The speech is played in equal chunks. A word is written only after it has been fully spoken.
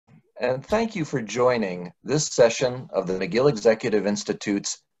and thank you for joining this session of the McGill Executive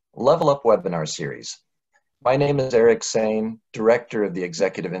Institute's Level Up webinar series. My name is Eric Sain, Director of the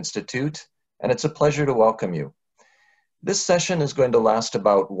Executive Institute, and it's a pleasure to welcome you. This session is going to last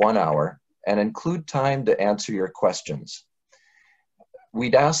about 1 hour and include time to answer your questions.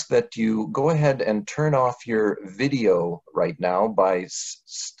 We'd ask that you go ahead and turn off your video right now by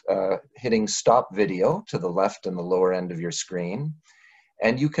hitting stop video to the left and the lower end of your screen.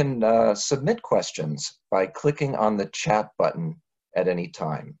 And you can submit questions by clicking on the chat button at any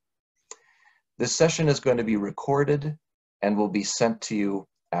time. This session is going to be recorded and will be sent to you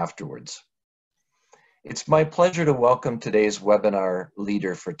afterwards. It's my pleasure to welcome today's webinar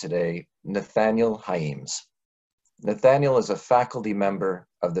leader for today, Nathaniel Haeems. Nathaniel is a faculty member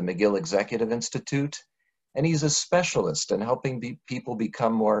of the McGill Executive Institute, and he's a specialist in helping people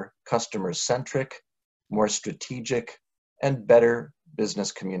become more customer-centric, more strategic, and better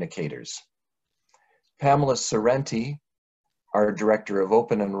business communicators. Pamela Sorrenti, our Director of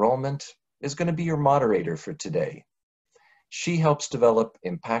Open Enrollment, is going to be your moderator for today. She helps develop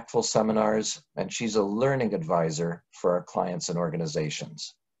impactful seminars, and she's a learning advisor for our clients and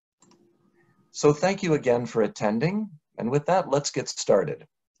organizations. So thank you again for attending, and with that, let's get started.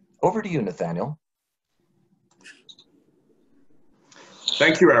 Over to you, Nathaniel.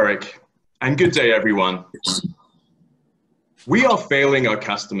 Thank you, Eric, and good day, everyone. We are failing our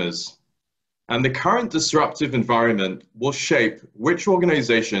customers, and the current disruptive environment will shape which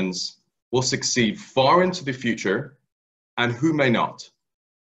organizations will succeed far into the future and who may not.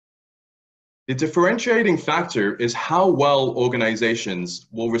 The differentiating factor is how well organizations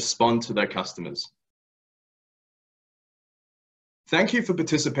will respond to their customers. Thank you for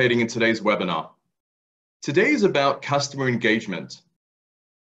participating in today's webinar. Today is about customer engagement.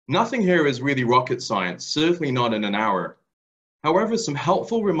 Nothing here is really rocket science, certainly not in an hour. However, some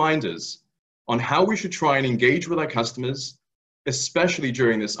helpful reminders on how we should try and engage with our customers, especially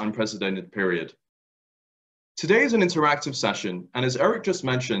during this unprecedented period. Today is an interactive session, and as Eric just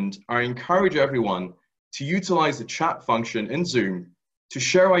mentioned, I encourage everyone to utilize the chat function in Zoom to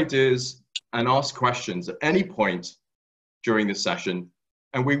share ideas and ask questions at any point during this session,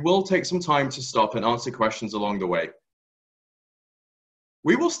 and we will take some time to stop and answer questions along the way.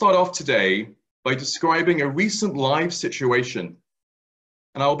 We will start off today by describing a recent live situation,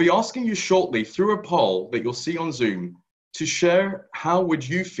 and I'll be asking you shortly through a poll that you'll see on Zoom to share how would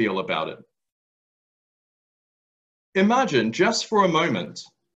you feel about it. Imagine just for a moment.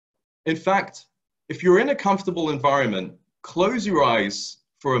 In fact, if you're in a comfortable environment, close your eyes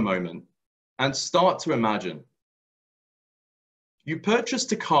for a moment and start to imagine. You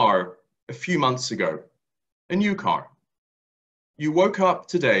purchased a car a few months ago, a new car. You woke up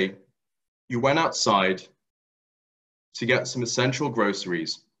today, you went outside to get some essential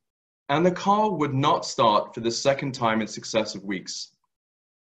groceries, and the car would not start for the second time in successive weeks.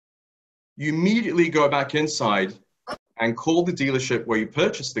 You immediately go back inside and call the dealership where you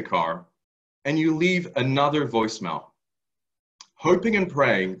purchased the car, and you leave another voicemail, hoping and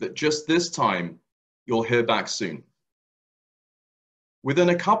praying that just this time you'll hear back soon.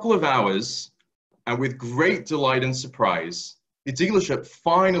 Within a couple of hours, and with great delight and surprise, the dealership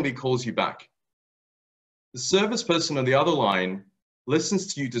finally calls you back. The service person on the other line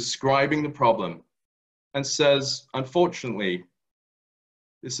listens to you describing the problem and says, unfortunately,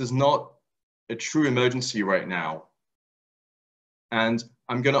 this is not a true emergency right now. And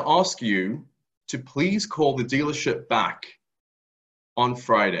I'm going to ask you to please call the dealership back on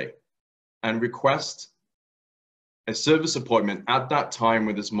Friday and request a service appointment at that time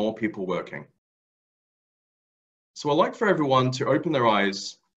when there's more people working. So I'd like for everyone to open their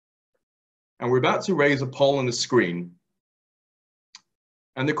eyes, and we're about to raise a poll on the screen.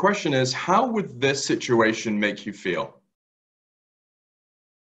 And the question is, how would this situation make you feel?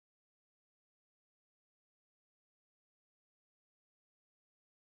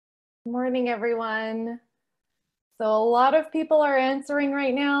 Morning, everyone. So a lot of people are answering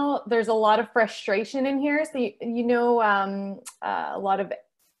right now. There's a lot of frustration in here. So, a lot of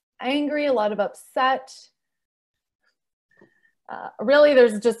angry, a lot of upset. Really,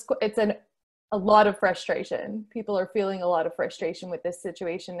 it's a lot of frustration. People are feeling a lot of frustration with this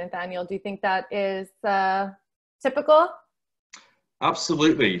situation. Nathaniel, do you think that is typical?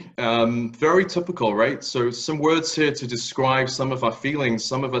 Absolutely. Very typical, right? So some words here to describe some of our feelings.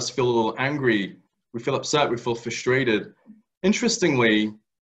 Some of us feel a little angry. We feel upset. We feel frustrated. Interestingly,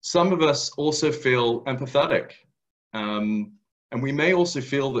 some of us also feel empathetic. And we may also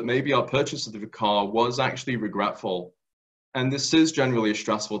feel that maybe our purchase of the car was actually regretful. And this is generally a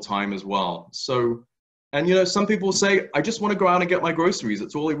stressful time as well. So And you know, some people say, I just want to go out and get my groceries.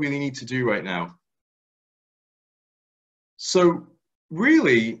 That's all I really need to do right now. So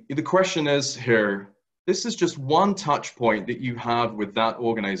really, the question is here, this is just one touch point that you have with that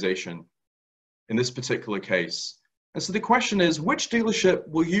organization in this particular case. And so the question is, which dealership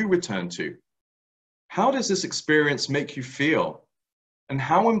will you return to? How does this experience make you feel? And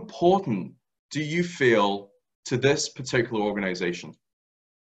how important do you feel to this particular organization?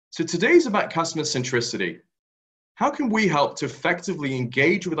 So today's about customer centricity. How can we help to effectively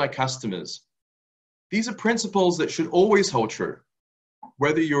engage with our customers? These are principles that should always hold true,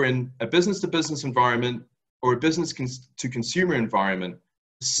 whether you're in a business-to-business environment or a business-to-consumer environment.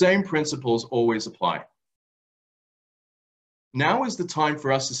 The same principles always apply. Now is the time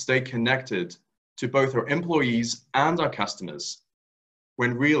for us to stay connected to both our employees and our customers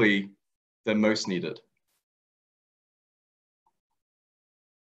when really they're most needed.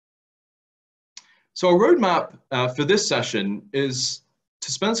 So our roadmap for this session is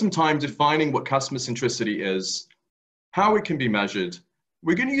to spend some time defining what customer centricity is, how it can be measured.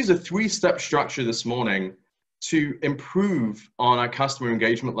 We're going to use a 3-step structure this morning to improve on our customer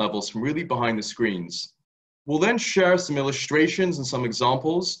engagement levels from really behind the screens. We'll then share some illustrations and some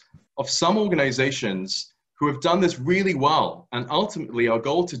examples of some organizations who have done this really well. And ultimately, our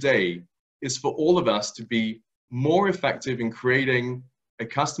goal today is for all of us to be more effective in creating a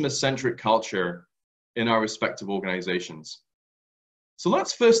customer-centric culture in our respective organizations. So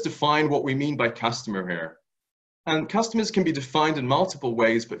let's first define what we mean by customer here. And customers can be defined in multiple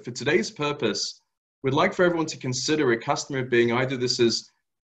ways, but for today's purpose, we'd like for everyone to consider a customer being either this is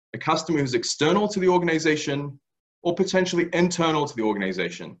a customer who's external to the organization or potentially internal to the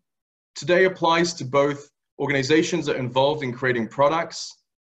organization. Today applies to both organizations that are involved in creating products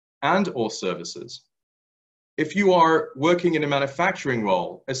and or services. If you are working in a manufacturing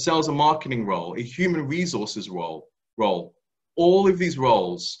role, a sales and marketing role, a human resources role, all of these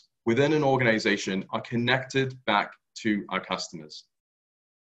roles within an organization are connected back to our customers.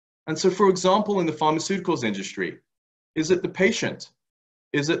 And so, for example, in the pharmaceuticals industry, is it the patient?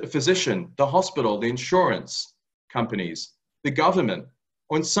 Is it the physician, the hospital, the insurance companies, the government?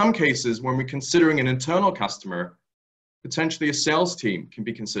 Or in some cases, when we're considering an internal customer, potentially a sales team can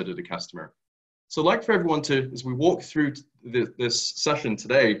be considered a customer. So I'd like for everyone to, as we walk through this session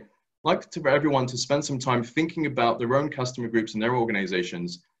today, I'd like for everyone to spend some time thinking about their own customer groups and their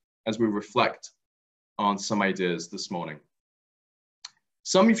organizations as we reflect on some ideas this morning.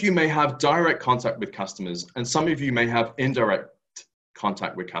 Some of you may have direct contact with customers, and some of you may have indirect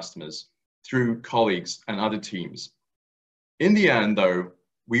contact with customers through colleagues and other teams. In the end, though,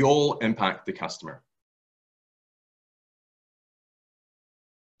 we all impact the customer.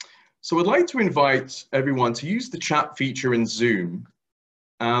 So I'd like to invite everyone to use the chat feature in Zoom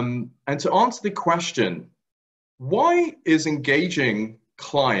and to answer the question, why is engaging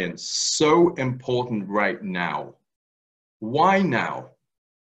clients so important right now? Why now?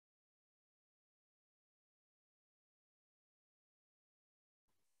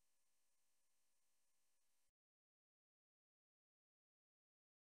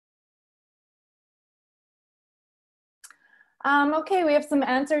 Okay, we have some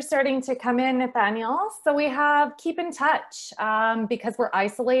answers starting to come in, Nathaniel. So we have keep in touch because we're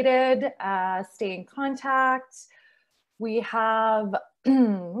isolated, stay in contact. We have,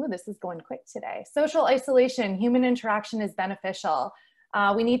 ooh, this is going quick today. Social isolation, human interaction is beneficial.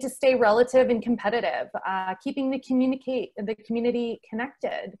 We need to stay relative and competitive, keeping the community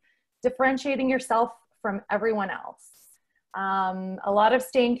connected, differentiating yourself from everyone else. A lot of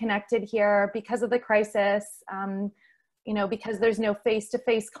staying connected here because of the crisis. You know, because there's no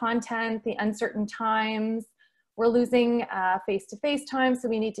face-to-face content, the uncertain times, we're losing face-to-face time, so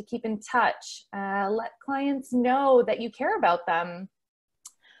we need to keep in touch. Let clients know that you care about them.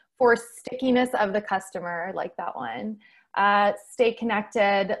 For stickiness of the customer, I like that one. Stay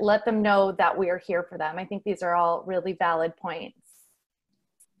connected, let them know that we are here for them. I think these are all really valid points.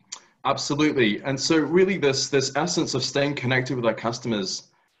 Absolutely, and so really this essence of staying connected with our customers.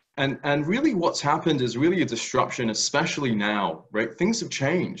 And really what's happened is really a disruption, especially now, right? Things have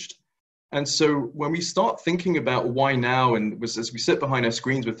changed. And so when we start thinking about why now, and as we sit behind our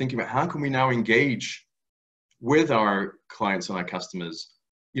screens, we're thinking about how can we now engage with our clients and our customers?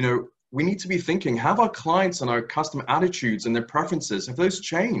 You know, we need to be thinking, have our clients and our customer attitudes and their preferences, have those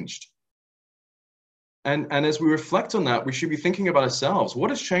changed? And as we reflect on that, we should be thinking about ourselves. What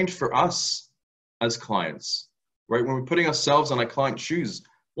has changed for us as clients, right? When we're putting ourselves on our client's shoes,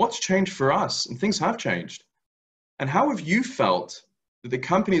 what's changed for us? And things have changed. And how have you felt that the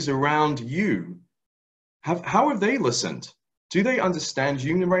companies around you, how have they listened? Do they understand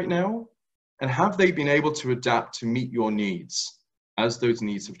you right now? And have they been able to adapt to meet your needs as those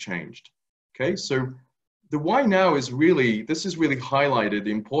needs have changed? Okay, so the why now is really, this has really highlighted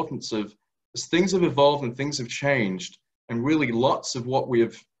the importance of, as things have evolved and things have changed, and really lots of what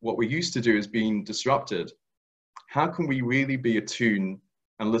we used to do is being disrupted, how can we really be attuned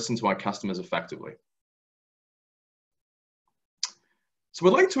and listen to our customers effectively? So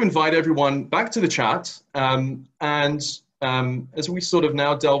we'd like to invite everyone back to the chat, as we sort of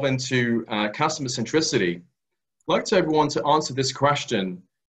now delve into customer centricity, I'd like to everyone to answer this question: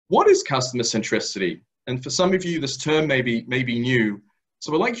 what is customer centricity? And for some of you, this term may be new.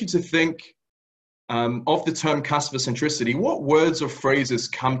 So I'd like you to think of the term customer centricity. What words or phrases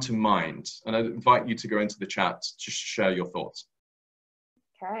come to mind? And I'd invite you to go into the chat to share your thoughts.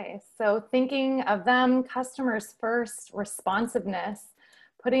 Okay, so thinking of them, customers first, responsiveness,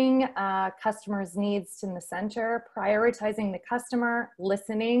 putting customers' needs in the center, prioritizing the customer,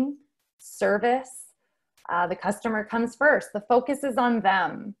 listening, service. The customer comes first. The focus is on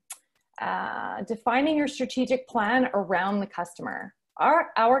them. Defining your strategic plan around the customer.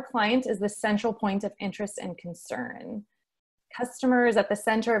 Our client is the central point of interest and concern. Customer is at the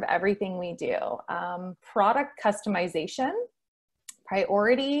center of everything we do. Product customization,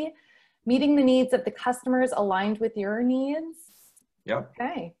 priority, meeting the needs of the customers aligned with your needs. Yeah.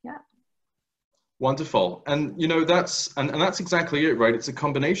 Okay, yeah. Wonderful. And you know, that's exactly it, right? It's a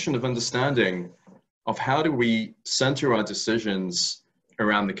combination of understanding of how do we center our decisions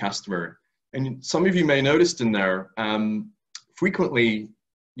around the customer. And some of you may noticed in there, frequently,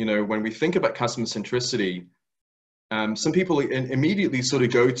 you know, when we think about customer centricity, some people immediately sort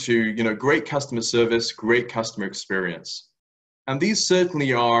of go to, you know, great customer service, great customer experience. And these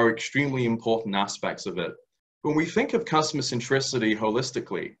certainly are extremely important aspects of it. When we think of customer centricity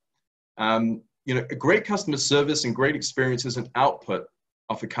holistically, you know, a great customer service and great experience is an output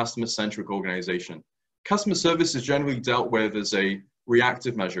of a customer-centric organization. Customer service is generally dealt with as a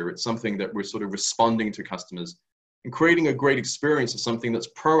reactive measure. It's something that we're sort of responding to customers. And creating a great experience is something that's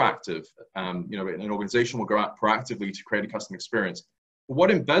proactive. You know, an organization will go out proactively to create a customer experience. But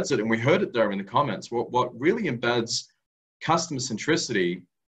what embeds it, and we heard it there in the comments, what really embeds customer centricity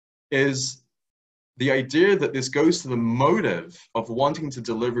is the idea that this goes to the motive of wanting to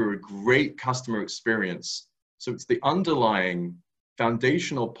deliver a great customer experience. So it's the underlying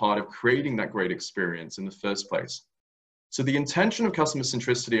foundational part of creating that great experience in the first place. So the intention of customer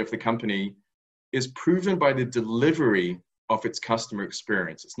centricity of the company is proven by the delivery of its customer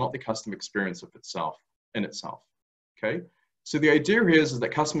experience. It's not the customer experience of itself, in itself, okay? So the idea here is that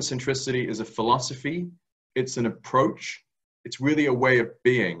customer centricity is a philosophy, it's an approach, it's really a way of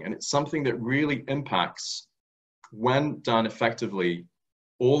being, and it's something that really impacts, when done effectively,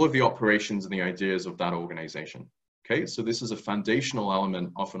 all of the operations and the ideas of that organization. Okay, so this is a foundational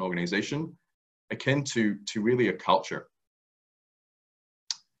element of an organization, akin to really a culture.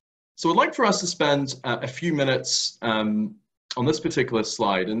 So I'd like for us to spend a few minutes on this particular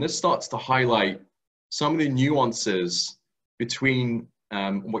slide, and this starts to highlight some of the nuances between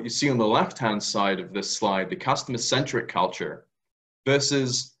what you see on the left-hand side of this slide, the customer-centric culture,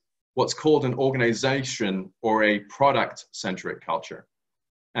 versus what's called an organization or a product-centric culture.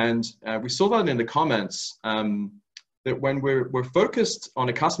 And we saw that in the comments, that when we're focused on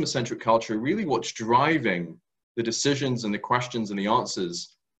a customer-centric culture, really what's driving the decisions and the questions and the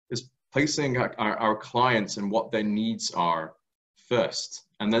answers is placing our clients and what their needs are first,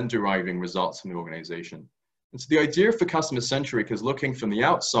 and then deriving results from the organization. And so the idea for customer-centric is looking from the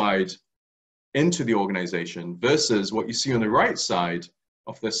outside into the organization versus what you see on the right side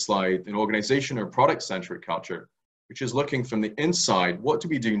of this slide, an organization or product-centric culture, which is looking from the inside, what do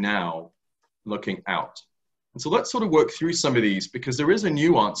we do now, looking out. And so let's sort of work through some of these, because there is a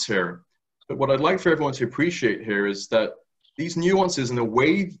nuance here. But what I'd like for everyone to appreciate here is that these nuances and the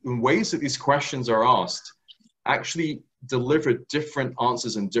ways that these questions are asked actually deliver different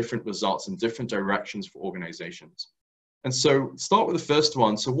answers and different results in different directions for organizations. And so start with the first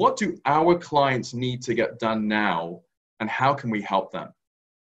one. So what do our clients need to get done now, and how can we help them?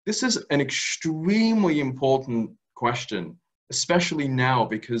 This is an extremely important question, especially now,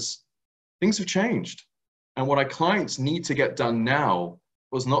 because things have changed. And what our clients need to get done now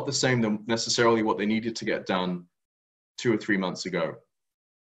was not the same than necessarily what they needed to get done 2 or 3 months ago.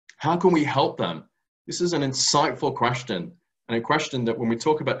 How can we help them? This is an insightful question, and a question that when we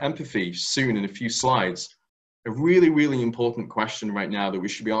talk about empathy soon in a few slides, a really, really important question right now that we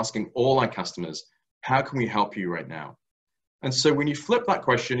should be asking all our customers. How can we help you right now? And so when you flip that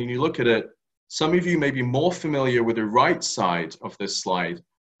question and you look at it, some of you may be more familiar with the right side of this slide.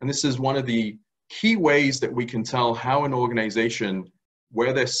 And this is one of the key ways that we can tell how an organization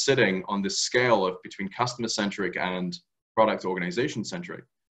where they're sitting on this scale of between customer-centric and product organization-centric,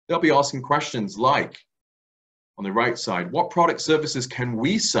 they'll be asking questions like, on the right side, what product services can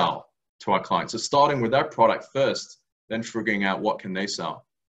we sell to our clients? So starting with their product first, then figuring out what can they sell.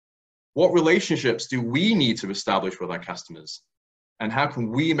 What relationships do we need to establish with our customers? And how can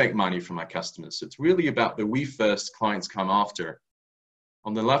we make money from our customers? So it's really about the we first, clients come after.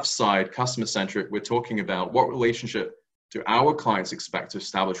 On the left side, customer-centric, we're talking about what relationship do our clients expect to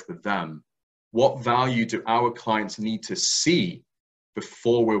establish with them? What value do our clients need to see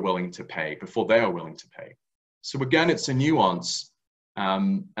before we're willing to pay, before they are willing to pay? So again, it's a nuance.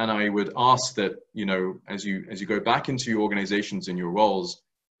 And I would ask that, you know, as you go back into your organizations and your roles,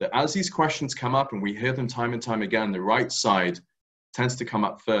 that as these questions come up, and we hear them time and time again, the right side tends to come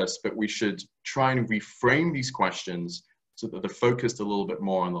up first, but we should try and reframe these questions so that they're focused a little bit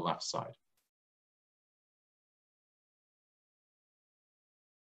more on the left side.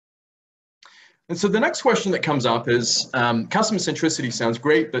 And so the next question that comes up is, customer centricity sounds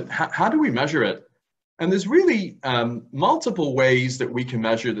great, but how do we measure it? And there's really multiple ways that we can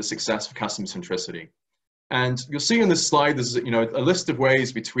measure the success of customer centricity. And you'll see on this slide, there's a list of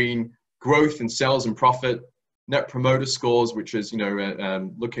ways between growth and sales and profit, net promoter scores, which is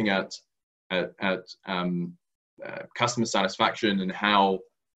looking at customer satisfaction and how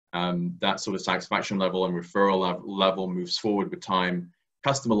that sort of satisfaction level and referral level moves forward with time.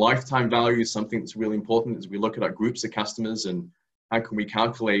 Customer lifetime value is something that's really important as we look at our groups of customers and how can we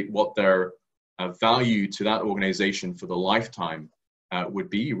calculate what their value to that organization for the lifetime would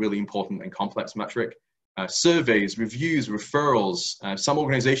be, a really important and complex metric. Surveys, reviews, referrals. Some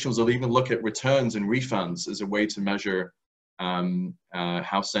organizations will even look at returns and refunds as a way to measure how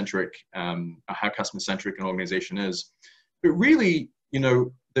customer-centric an organization is. But really,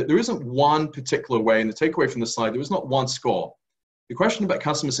 that there isn't one particular way, and the takeaway from the slide, there is not one score. The question about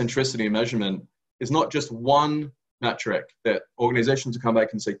customer centricity and measurement is not just one metric that organizations will come back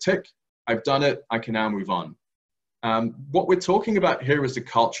and say, tick, I've done it, I can now move on. What we're talking about here is a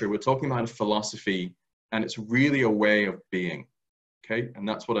culture, we're talking about a philosophy, and it's really a way of being, okay? And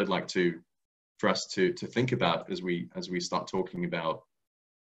that's what I'd like for us to think about as we start talking about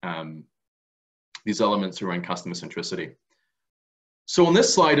these elements around customer centricity. So on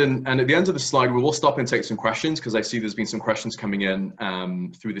this slide, and at the end of the slide, we will stop and take some questions because I see there's been some questions coming in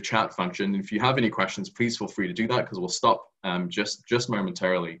through the chat function. If you have any questions, please feel free to do that because we'll stop just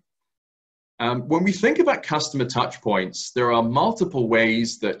momentarily. When we think about customer touch points, there are multiple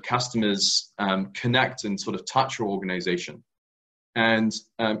ways that customers connect and sort of touch your organization. And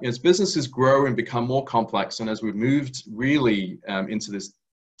as businesses grow and become more complex, and as we've moved really into this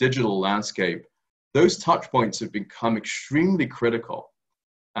digital landscape, those touch points have become extremely critical.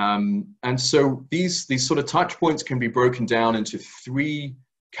 And so these sort of touch points can be broken down into three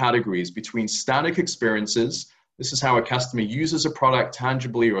categories between static experiences. This is how a customer uses a product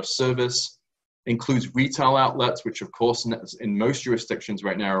tangibly or a service. Includes retail outlets, which of course in most jurisdictions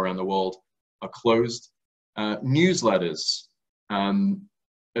right now around the world are closed. Newsletters,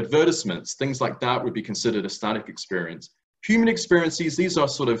 advertisements, things like that would be considered a static experience. Human experiences, these are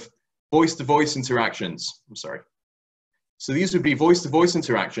sort of voice-to-voice interactions. I'm sorry. So these would be voice-to-voice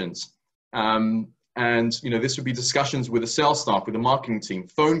interactions. And this would be discussions with the sales staff, with the marketing team,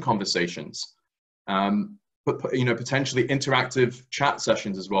 phone conversations. Potentially interactive chat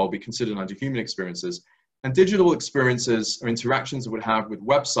sessions as well be considered under human experiences. And digital experiences or interactions that would have with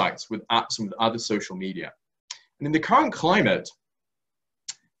websites, with apps, and with other social media. And in the current climate,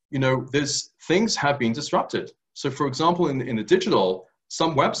 things have been disrupted. So for example, in the digital,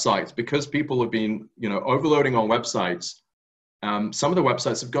 some websites, because people have been, overloading on websites, some of the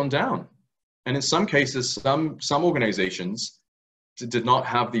websites have gone down. And in some cases, some organizations did not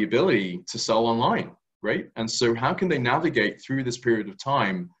have the ability to sell online. Right? And so how can they navigate through this period of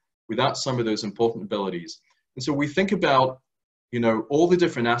time without some of those important abilities? And so we think about, all the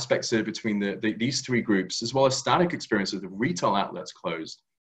different aspects here between these three groups, as well as static experiences of retail outlets closed.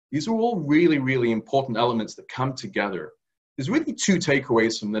 These are all really, really important elements that come together. There's really two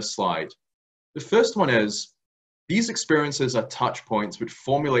takeaways from this slide. The first one is these experiences are touch points which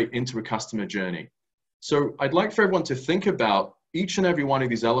formulate into a customer journey. So I'd like for everyone to think about each and every one of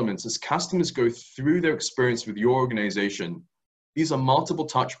these elements as customers go through their experience with your organization. These are multiple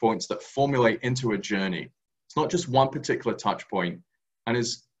touch points that formulate into a journey. It's not just one particular touch point. And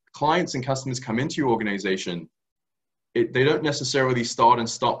as clients and customers come into your organization, they don't necessarily start and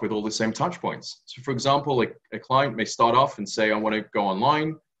stop with all the same touch points. So for example, a client may start off and say, I want to go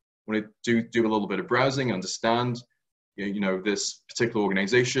online, I want to do a little bit of browsing, understand this particular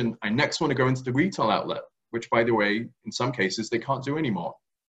organization. I next want to go into the retail outlet. which, by the way, in some cases, they can't do anymore.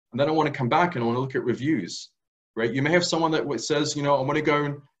 And then I want to come back and I want to look at reviews, right? You may have someone that says, I want to go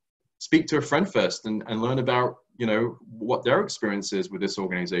and speak to a friend first and learn about, what their experience is with this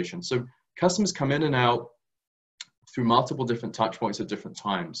organization. So customers come in and out through multiple different touch points at different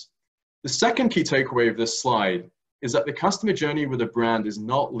times. The second key takeaway of this slide is that the customer journey with a brand is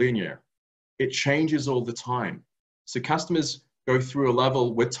not linear. It changes all the time. So customers go through a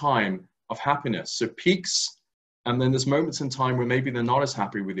level with time of happiness. So peaks, and then there's moments in time where maybe they're not as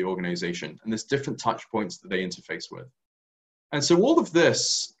happy with the organization, and there's different touch points that they interface with. And so all of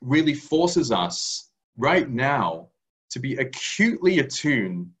this really forces us right now to be acutely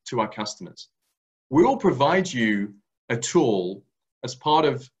attuned to our customers. We will provide you a tool as part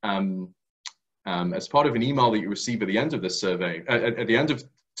of an email that you receive at the end of this survey, at the end of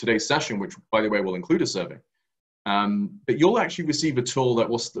today's session, which, by the way, will include a survey. But you'll actually receive a tool that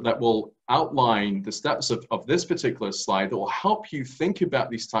will outline the steps of this particular slide that will help you think about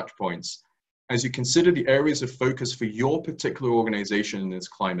these touch points as you consider the areas of focus for your particular organization in this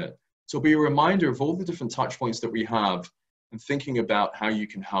climate. So it'll be a reminder of all the different touch points that we have and thinking about how you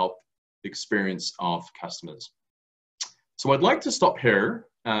can help the experience of customers. So I'd like to stop here.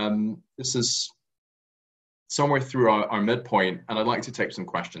 This is somewhere through our midpoint, and I'd like to take some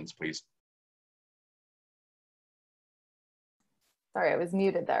questions, please. Sorry, I was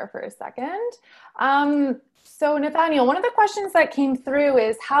muted there for a second. So Nathaniel, one of the questions that came through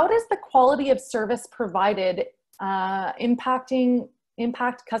is, how does the quality of service provided impact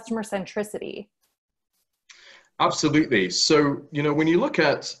customer centricity? Absolutely. So, when you look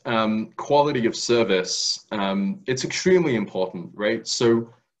at quality of service, it's extremely important, right?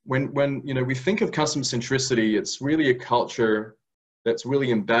 So when we think of customer centricity, it's really a culture that's really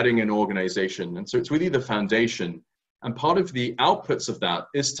embedding an organization. And so it's really the foundation. And part of the outputs of that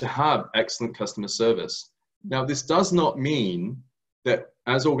is to have excellent customer service. Now, this does not mean that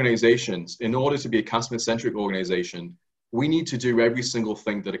as organizations, in order to be a customer-centric organization, we need to do every single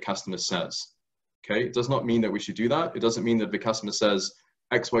thing that a customer says. Okay, it does not mean that we should do that. It doesn't mean that if the customer says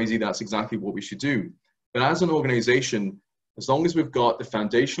X, Y, Z, that's exactly what we should do. But as an organization, as long as we've got the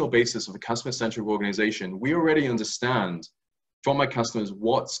foundational basis of a customer-centric organization, we already understand from our customers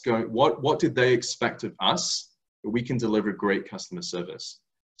what did they expect of us, that we can deliver great customer service.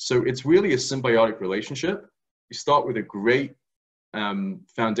 So it's really a symbiotic relationship. You start with a great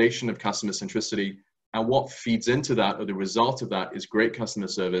foundation of customer centricity, and what feeds into that, or the result of that, is great customer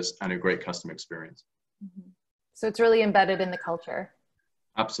service and a great customer experience. Mm-hmm. So it's really embedded in the culture.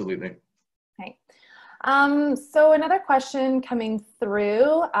 Absolutely. Okay. So another question coming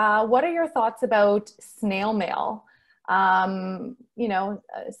through, what are your thoughts about snail mail?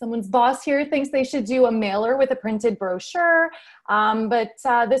 Someone's boss here thinks they should do a mailer with a printed brochure, but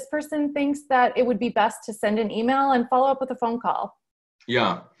this person thinks that it would be best to send an email and follow up with a phone call.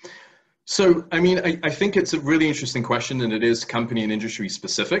 Yeah. So, I think it's a really interesting question, and it is company and industry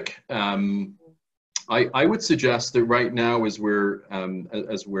specific. I would suggest that right now, as we're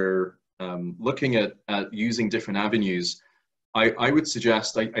looking at using different avenues, I would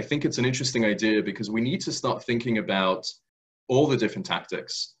suggest, I think it's an interesting idea, because we need to start thinking about all the different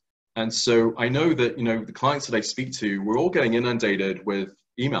tactics. And so I know that, the clients that I speak to, we're all getting inundated with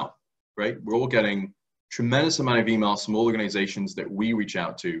email, right? We're all getting tremendous amount of emails from organizations that we reach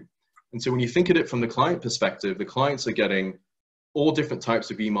out to. And so when you think of it from the client perspective, the clients are getting all different types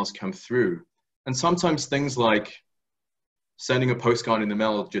of emails come through. And sometimes things like sending a postcard in the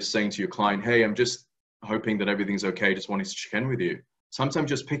mail, just saying to your client, hey, I'm just hoping that everything's okay, just wanted to check in with you. Sometimes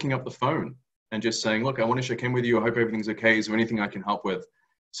just picking up the phone and just saying, look, I want to check in with you. I hope everything's okay. Is there anything I can help with?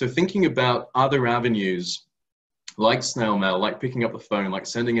 So thinking about other avenues like snail mail, like picking up the phone, like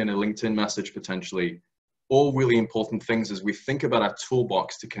sending in a LinkedIn message potentially, all really important things as we think about our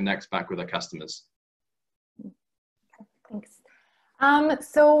toolbox to connect back with our customers. Thanks.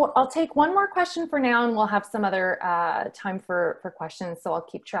 So I'll take one more question for now, and we'll have some other time for questions, so I'll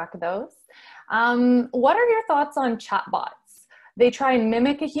keep track of those. What are your thoughts on chatbots? They try and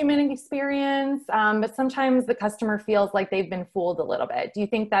mimic a human experience, but sometimes the customer feels like they've been fooled a little bit. Do you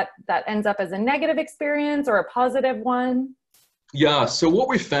think that ends up as a negative experience or a positive one? Yeah, so what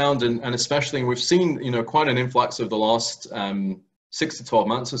we've found, and especially we've seen, quite an influx of the last 6 to 12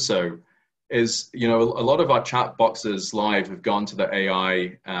 months or so, is, a lot of our chat boxes live have gone to the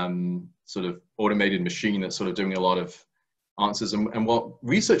AI sort of automated machine that's sort of doing a lot of answers. And what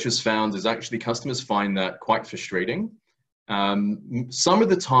research has found is actually customers find that quite frustrating. Some of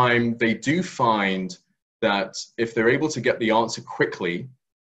the time they do find that if they're able to get the answer quickly,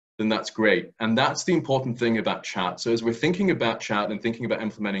 then that's great. And that's the important thing about chat. So as we're thinking about chat and thinking about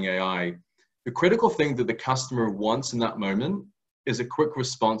implementing AI, the critical thing that the customer wants in that moment is a quick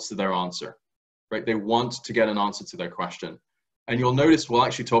response to their answer, right? They want to get an answer to their question. And you'll notice, we'll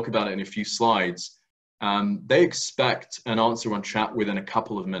actually talk about it in a few slides, they expect an answer on chat within a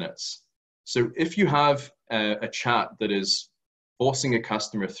couple of minutes. So if you have a chat that is forcing a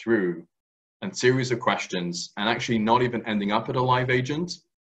customer through a series of questions and actually not even ending up at a live agent,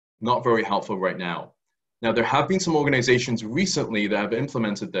 not very helpful right now. Now, there have been some organizations recently that have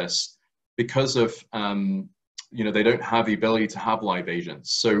implemented this because of, they don't have the ability to have live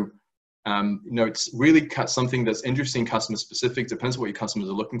agents. So, it's really something that's interesting, customer specific, depends on what your customers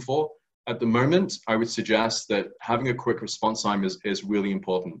are looking for. At the moment, I would suggest that having a quick response time is really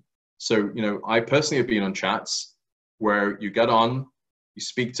important. So, I personally have been on chats where you get on, you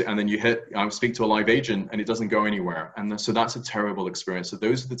speak to, and then you speak to a live agent and it doesn't go anywhere. And so that's a terrible experience. So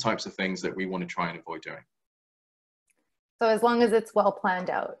those are the types of things that we want to try and avoid doing. So as long as it's well planned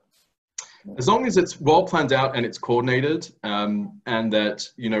out. As long as it's well planned out and it's coordinated, and that,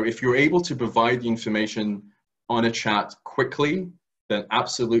 if you're able to provide the information on a chat quickly, then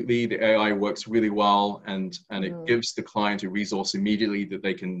absolutely the AI works really well, and it gives the client a resource immediately that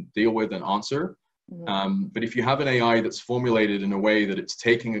they can deal with and answer. But if you have an AI that's formulated in a way that it's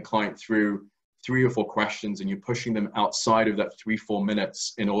taking a client through 3 or 4 questions and you're pushing them outside of that 3-4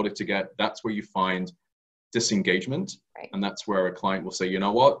 minutes in order to get, that's where you find disengagement. Right. And that's where a client will say, you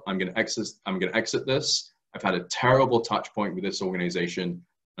know what, I'm going to exit this. I've had a terrible touch point with this organization,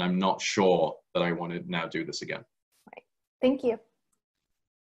 and I'm not sure that I want to now do this again. Right. Thank you.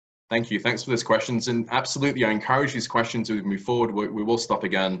 Thank you. Thanks for those questions. And absolutely, I encourage these questions as we move forward. We will stop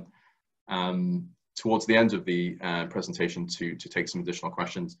again towards the end of the presentation to take some additional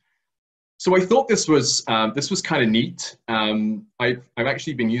questions. So I thought this was kind of neat. I've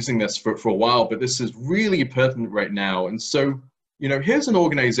actually been using this for a while, but this is really pertinent right now. And so, here's an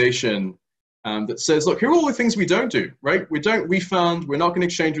organization that says, look, here are all the things we don't do, right? We don't refund. We're not going to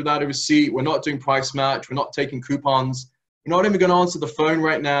exchange without a receipt. We're not doing price match. We're not taking coupons. We're not even going to answer the phone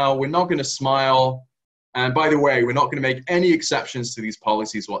right now. We're not going to smile. And by the way, we're not going to make any exceptions to these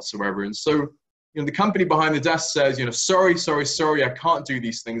policies whatsoever. And so, the company behind the desk says, sorry, I can't do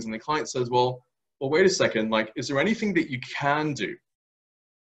these things. And the client says, well, wait a second, like, is there anything that you can do?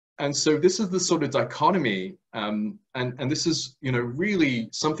 And so this is the sort of dichotomy. And this is, really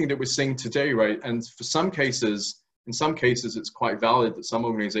something that we're seeing today, right? And in some cases, it's quite valid that some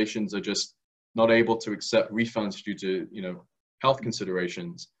organizations are just not able to accept refunds due to, health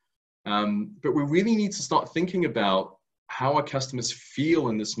considerations. But we really need to start thinking about how our customers feel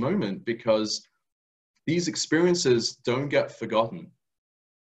in this moment, because these experiences don't get forgotten.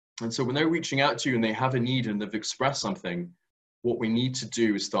 And so when they're reaching out to you and they have a need and they've expressed something, what we need to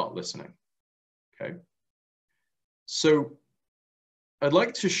do is start listening, okay? So I'd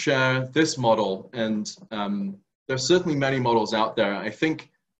like to share this model, and there's certainly many models out there. I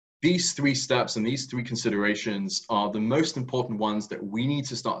think these 3 steps and these 3 considerations are the most important ones that we need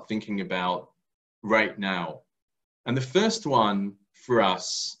to start thinking about right now. And the first one for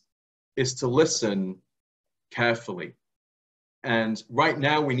us is to listen carefully. And right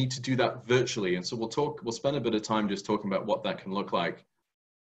now we need to do that virtually. And so we'll spend a bit of time just talking about what that can look like.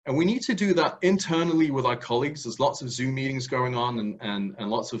 And we need to do that internally with our colleagues. There's lots of Zoom meetings going on and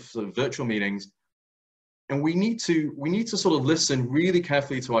lots of sort of virtual meetings. And we need to sort of listen really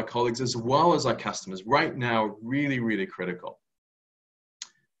carefully to our colleagues as well as our customers. Right now, really, really critical.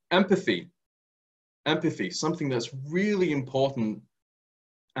 Empathy, something that's really important.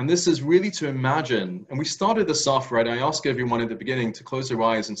 And this is really to imagine, and we started this off, right? I ask everyone at the beginning to close their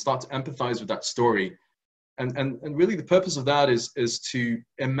eyes and start to empathize with that story. And really the purpose of that is to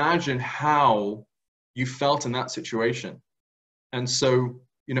imagine how you felt in that situation. And so,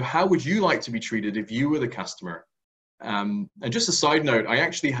 how would you like to be treated if you were the customer? And just a side note, I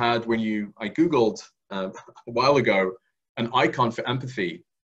actually had, I Googled a while ago, an icon for empathy.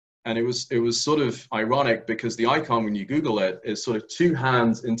 And it was sort of ironic because the icon, when you Google it, is sort of 2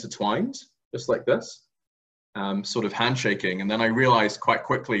 hands intertwined, just like this, sort of handshaking. And then I realized quite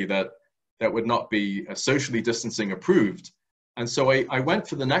quickly that that would not be socially distancing approved. And so I went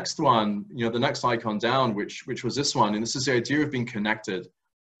for the next one, the next icon down, which was this one. And this is the idea of being connected,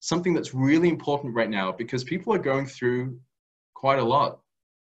 something that's really important right now because people are going through quite a lot.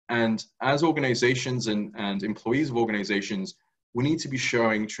 And as organizations and employees of organizations, we need to be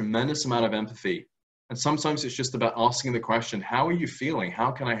showing tremendous amount of empathy. And sometimes it's just about asking the question, how are you feeling? How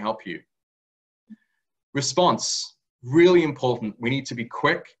can I help you? Response, really important. We need to be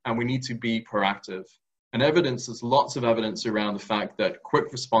quick and we need to be proactive. And there's lots of evidence around the fact that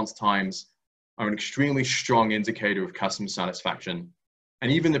quick response times are an extremely strong indicator of customer satisfaction.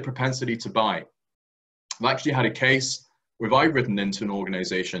 and even the propensity to buy. I've actually had a case where I've written into an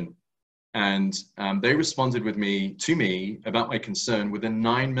organization, and they responded to me about my concern within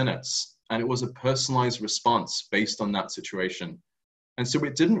 9 minutes. And it was a personalized response based on that situation. And so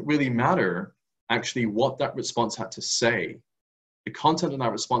it didn't really matter actually what that response had to say. The content of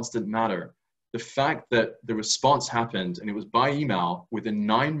that response didn't matter. The fact that the response happened and it was by email within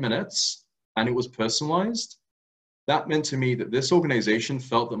 9 minutes and it was personalized, that meant to me that this organization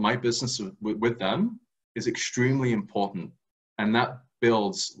felt that my business with them is extremely important. And that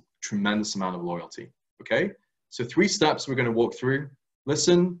builds a tremendous amount of loyalty, okay? So 3 steps we're gonna walk through: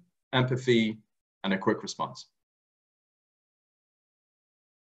 listen, empathy, and a quick response.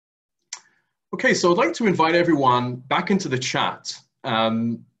 Okay, so I'd like to invite everyone back into the chat.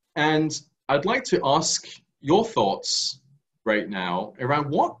 And I'd like to ask your thoughts right now around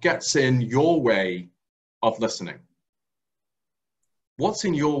what gets in your way of listening. What's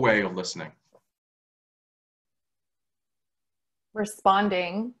in your way of listening?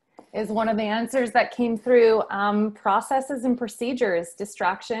 Responding is one of the answers that came through. Processes and procedures,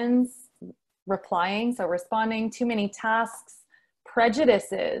 distractions, replying, so responding, too many tasks,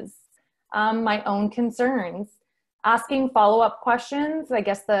 prejudices, my own concerns, asking follow-up questions, I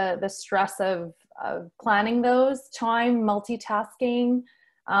guess the stress of planning those, time, multitasking,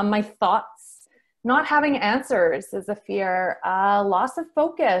 my thoughts, not having answers is a fear, loss of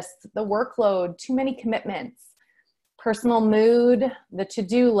focus, the workload, too many commitments, personal mood, the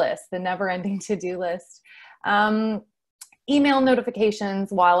to-do list, the never-ending to-do list, email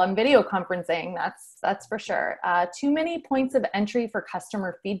notifications while I'm video conferencing, that's for sure. Too many points of entry for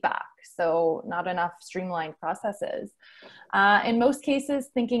customer feedback, so not enough streamlined processes. In most cases,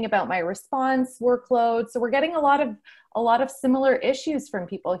 thinking about my response workload. So we're getting a lot of similar issues from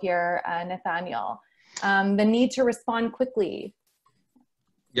people here, Nathaniel. The need to respond quickly.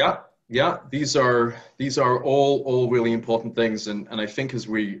 Yeah, these are all really important things, and I think as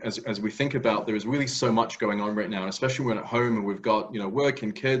we think about, there's really so much going on right now, and especially when at home and we've got work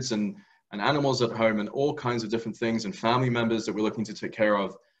and kids and animals at home and all kinds of different things and family members that we're looking to take care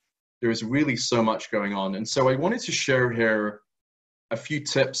of. There is really so much going on, and so I wanted to share here a few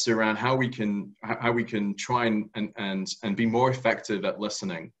tips around how we can try and be more effective at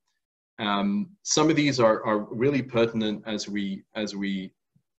listening. Some of these are really pertinent as we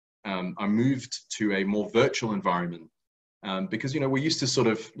are moved to a more virtual environment, because we're used to sort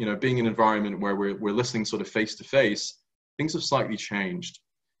of being in an environment where we're listening sort of face to face. Things have slightly changed,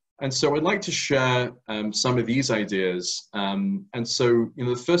 and so I'd like to share some of these ideas. And so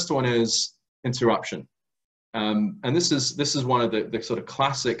the first one is interruption, and this is one of the sort of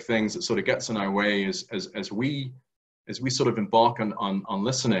classic things that sort of gets in our way as we sort of embark on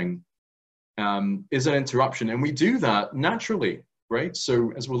listening, is an interruption, and we do that naturally. Right?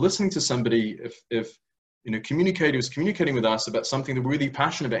 So as we're listening to somebody, if communicator is communicating with us about something that we're really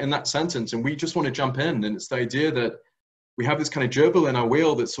passionate about in that sentence, and we just want to jump in, and it's the idea that we have this kind of gerbil in our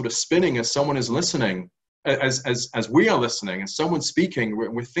wheel that's sort of spinning as someone is listening, as we are listening, as someone's speaking,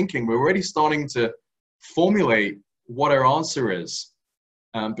 we're thinking, we're already starting to formulate what our answer is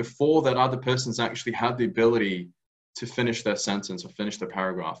before that other person's actually had the ability to finish their sentence or finish their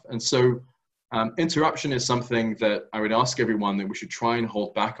paragraph. And so interruption is something that I would ask everyone that we should try and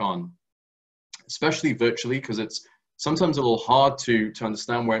hold back on, especially virtually, because it's sometimes a little hard to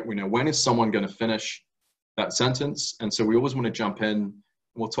understand when is someone going to finish that sentence. And so we always want to jump in.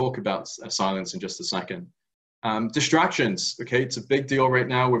 We'll talk about silence in just a second. Distractions, okay, it's a big deal right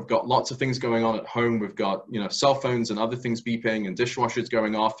now. We've got lots of things going on at home. We've got cell phones and other things beeping and dishwashers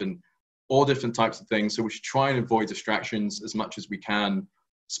going off and all different types of things. So we should try and avoid distractions as much as we can,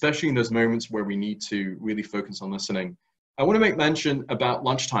 especially in those moments where we need to really focus on listening. I want to make mention about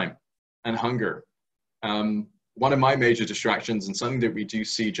lunchtime and hunger. One of my major distractions, and something that we do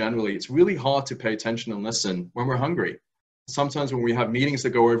see generally, it's really hard to pay attention and listen when we're hungry. Sometimes when we have meetings that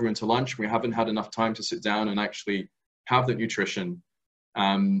go over into lunch, we haven't had enough time to sit down and actually have that nutrition.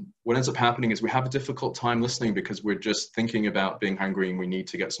 What ends up happening is we have a difficult time listening because we're just thinking about being hungry and we need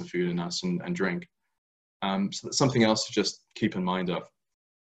to get some food in us and drink. So that's something else to just keep in mind of.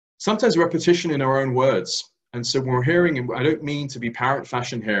 Sometimes repetition in our own words. And so when we're hearing, and I don't mean to be parrot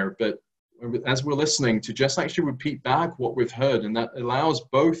fashion here, but as we're listening, to just actually repeat back what we've heard, and that allows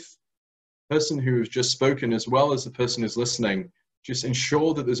both the person who has just spoken as well as the person who's listening, just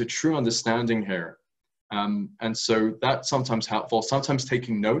ensure that there's a true understanding here. And so that's sometimes helpful. Sometimes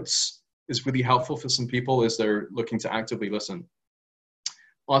taking notes is really helpful for some people as they're looking to actively listen.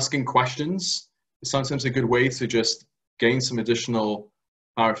 Asking questions is sometimes a good way to just gain some additional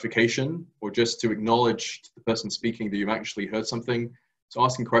clarification, or just to acknowledge to the person speaking that you've actually heard something. So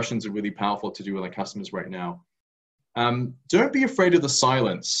asking questions are really powerful to do with our customers right now. Don't be afraid of the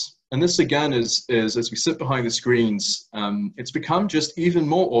silence. And this again is as we sit behind the screens, it's become just even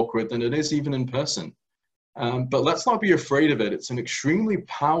more awkward than it is even in person. But let's not be afraid of it. It's an extremely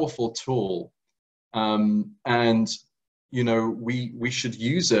powerful tool. And you know, we should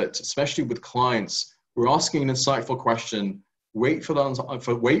use it, especially with clients. We're asking an insightful question, wait for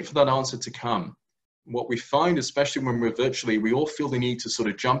that answer to come. What we find, especially when we're virtually, we all feel the need to sort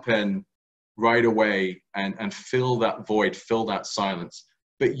of jump in right away and fill that void, fill that silence.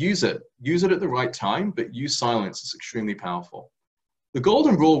 But use it at the right time, but use silence. It's extremely powerful. The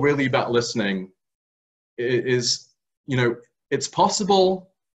golden rule really about listening is, you know, it's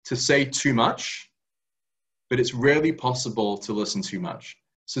possible to say too much, but it's rarely possible to listen too much.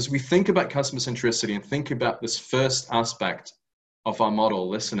 So as we think about customer centricity and think about this first aspect of our model,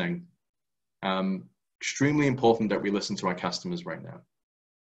 listening, extremely important that we listen to our customers right now.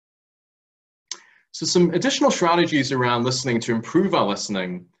 So some additional strategies around listening to improve our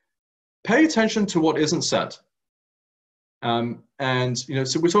listening: pay attention to what isn't said. And, you know,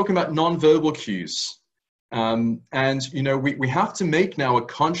 so we're talking about nonverbal cues. And, you know, we have to make now a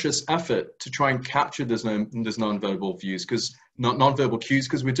conscious effort to try and capture this nonverbal cues,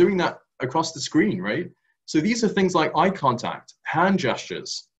 because we're doing that across the screen, right? So these are things like eye contact, hand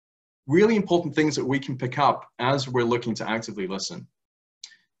gestures, really important things that we can pick up as we're looking to actively listen.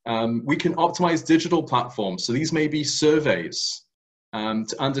 We can optimize digital platforms. So these may be surveys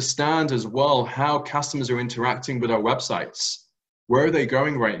to understand as well how customers are interacting with our websites. Where are they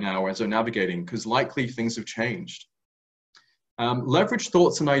going right now as they're navigating? Because likely things have changed. Leverage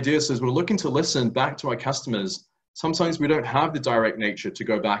thoughts and ideas as we're looking to listen back to our customers. Sometimes we don't have the direct nature to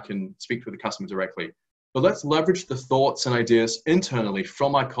go back and speak with the customer directly. But let's leverage the thoughts and ideas internally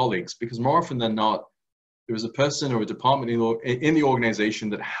from our colleagues, because more often than not, there is a person or a department in the organization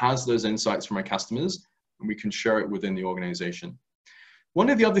that has those insights from our customers, and we can share it within the organization. One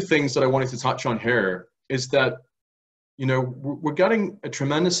of the other things that I wanted to touch on here is that, you know, we're getting a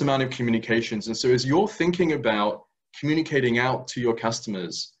tremendous amount of communications. And so as you're thinking about communicating out to your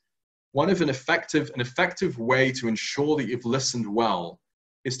customers, an effective way to ensure that you've listened well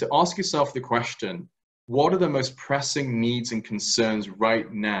is to ask yourself the question, what are the most pressing needs and concerns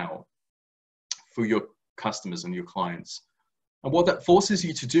right now for your customers and your clients? And what that forces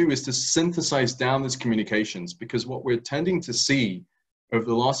you to do is to synthesize down those communications, because what we're tending to see over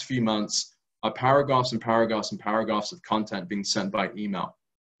the last few months are paragraphs and paragraphs and paragraphs of content being sent by email.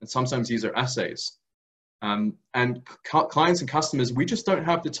 And sometimes these are essays. And clients and customers, we just don't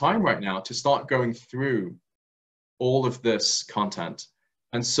have the time right now to start going through all of this content.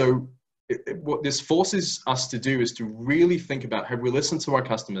 And so what this forces us to do is to really think about, have we listened to our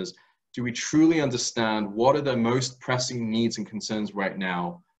customers? Do we truly understand what are their most pressing needs and concerns right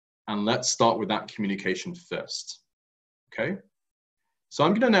now? And let's start with that communication first, okay? So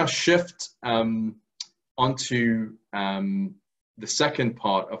I'm gonna now shift onto the second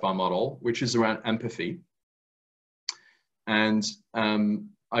part of our model, which is around empathy. And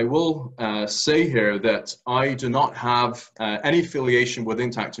I will say here that I do not have any affiliation with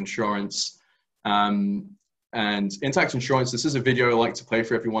Intact Insurance. And Intact Insurance, this is a video I like to play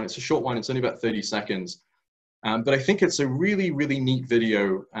for everyone. It's a short one, it's only about 30 seconds. But I think it's a really, really neat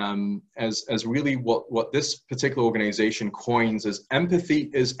video as really what this particular organization coins as empathy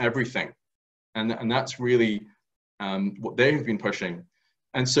is everything. And that's really what they have been pushing.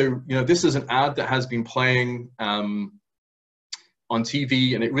 And so, you know, this is an ad that has been playing on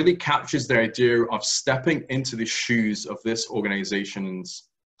TV, and it really captures the idea of stepping into the shoes of this organization's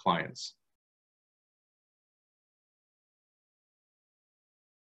clients.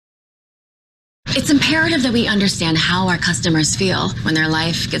 It's imperative that we understand how our customers feel when their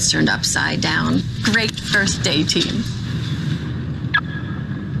life gets turned upside down. Great first day, team.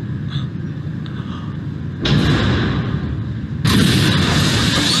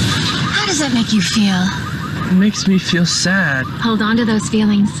 How does that make you feel? It makes me feel sad. Hold on to those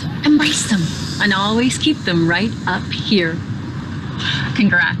feelings. Embrace them. And always keep them right up here.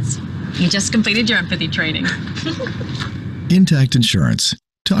 Congrats. You just completed your empathy training. Intact Insurance.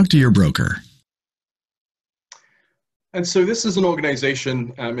 Talk to your broker. And so this is an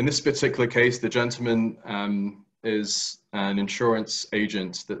organization, in this particular case, the gentleman is an insurance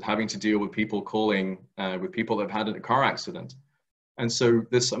agent that having to deal with people calling, with people that have had a car accident. And so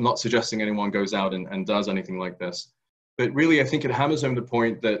this, I'm not suggesting anyone goes out and does anything like this, but really I think it hammers home the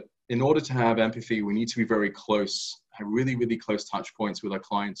point that in order to have empathy, we need to be very close, have really, really close touch points with our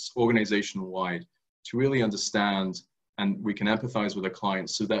clients organization-wide to really understand, and we can empathize with our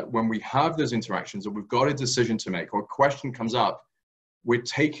clients so that when we have those interactions or we've got a decision to make or a question comes up, we're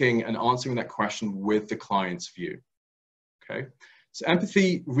taking and answering that question with the client's view. Okay, so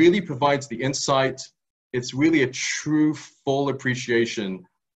empathy really provides the insight. It's really a true, full appreciation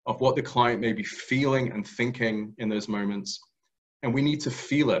of what the client may be feeling and thinking in those moments. And we need to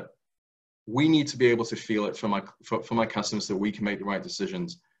feel it. We need to be able to feel it for my customers so that we can make the right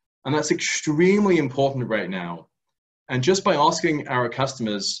decisions. And that's extremely important right now. And just by asking our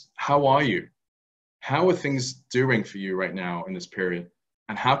customers, how are you? How are things doing for you right now in this period?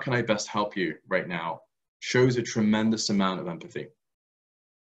 And how can I best help you right now? Shows a tremendous amount of empathy.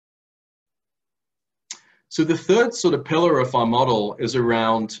 So the third sort of pillar of our model is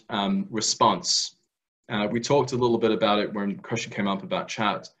around response. We talked a little bit about it when the question came up about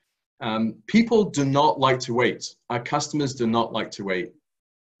chat. People do not like to wait. Our customers do not like to wait.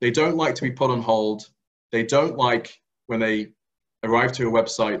 They don't like to be put on hold. They don't like when they arrive to a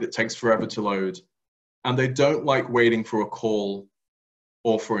website that takes forever to load. And they don't like waiting for a call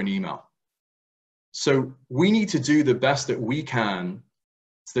or for an email. So we need to do the best that we can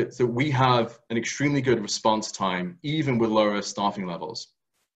so that we have an extremely good response time, even with lower staffing levels.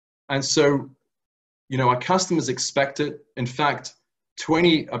 And so, you know, our customers expect it. In fact,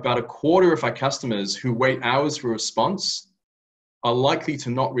 about a quarter of our customers who wait hours for a response are likely to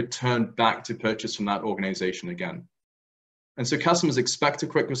not return back to purchase from that organization again. And so customers expect a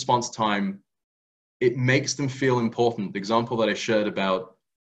quick response time. It makes them feel important. The example that I shared about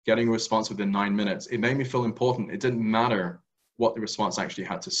getting a response within 9 minutes, it made me feel important. It didn't matter what the response actually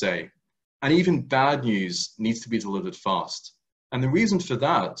had to say. And even bad news needs to be delivered fast. And the reason for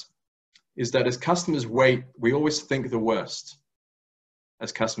that is that as customers wait, we always think the worst.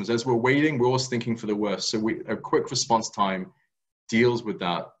 As customers, as we're waiting, we're always thinking for the worst. So a quick response time deals with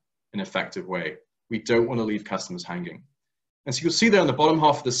that in an effective way. We don't want to leave customers hanging. And so you'll see there on the bottom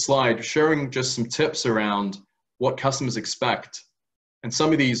half of the slide, sharing just some tips around what customers expect. And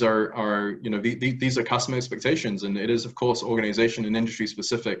some of these are you know, these are customer expectations, and it is, of course, organization and industry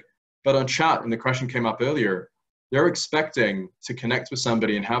specific. But on chat, and the question came up earlier, they're expecting to connect with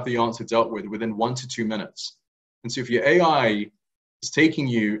somebody and have the answer dealt with within 1 to 2 minutes. And so if your AI is taking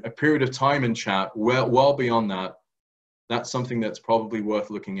you a period of time in chat well beyond that, that's something that's probably worth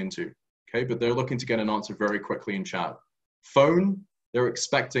looking into. Okay, but they're looking to get an answer very quickly in chat. Phone, they're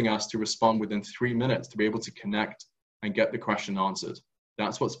expecting us to respond within 3 minutes to be able to connect and get the question answered.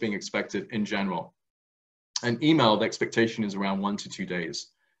 That's what's being expected in general. And email, the expectation is around 1 to 2 days.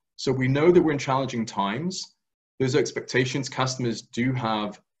 So we know that we're in challenging times. Those expectations, customers do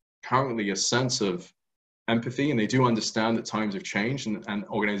have currently a sense of empathy, and they do understand that times have changed and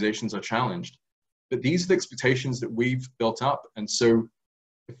organizations are challenged. But these are the expectations that we've built up. And so,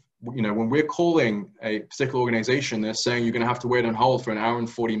 you know, when we're calling a particular organization, they're saying you're going to have to wait on hold for 1 hour and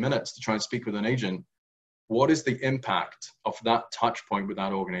 40 minutes to try and speak with an agent. What is the impact of that touch point with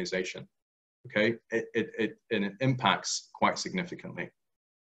that organization? Okay, it impacts quite significantly.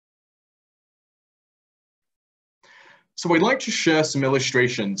 So I'd like to share some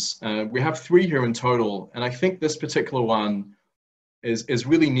illustrations. We have 3 here in total, and I think this particular one is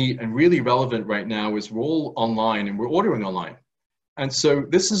really neat and really relevant right now as we're all online and we're ordering online. And so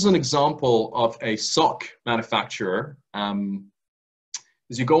this is an example of a sock manufacturer.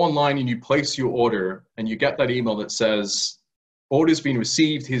 As you go online and you place your order and you get that email that says, order's been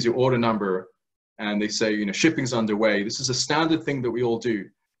received, here's your order number. And they say, you know, shipping's underway. This is a standard thing that we all do.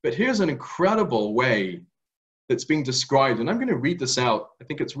 But here's an incredible way that's being described. And I'm going to read this out. I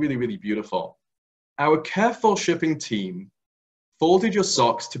think it's really, really beautiful. Our careful shipping team folded your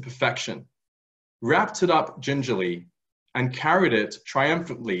socks to perfection, wrapped it up gingerly, and carried it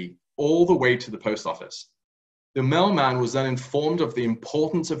triumphantly all the way to the post office. The mailman was then informed of the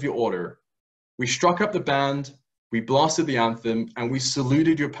importance of your order. We struck up the band, we blasted the anthem, and we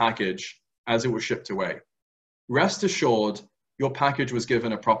saluted your package as it was shipped away. Rest assured, your package was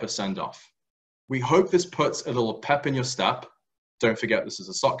given a proper send-off. We hope this puts a little pep in your step. Don't forget, this is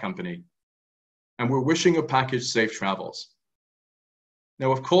a sock company. And we're wishing your package safe travels.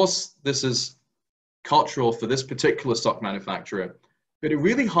 Now, of course, this is cultural for this particular sock manufacturer, but it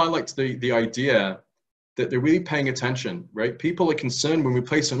really highlights the idea that they're really paying attention, right? People are concerned when we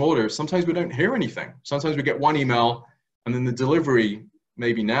place an order. Sometimes we don't hear anything. Sometimes we get one email and then the delivery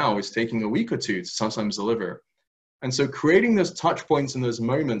maybe now is taking a week or 2 to sometimes deliver. And so creating those touch points and those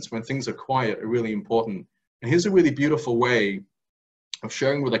moments when things are quiet are really important. And here's a really beautiful way of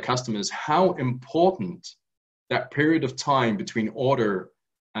sharing with our customers how important that period of time between order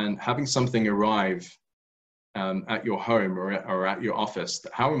and having something arrive at your home or at your office,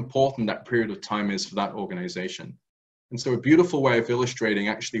 how important that period of time is for that organization. And so a beautiful way of illustrating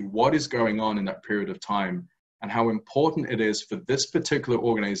actually what is going on in that period of time and how important it is for this particular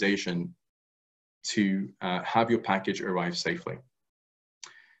organization to have your package arrive safely.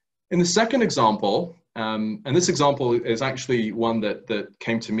 In the second example, and this example is actually one that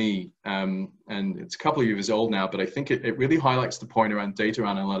came to me, and it's a couple of years old now, but I think it really highlights the point around data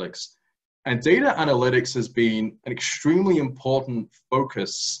analytics. And data analytics has been an extremely important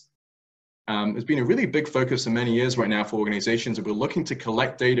focus. It's been a really big focus for many years right now for organizations, and we're looking to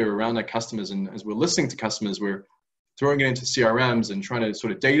collect data around our customers, and as we're listening to customers, we're throwing it into CRMs and trying to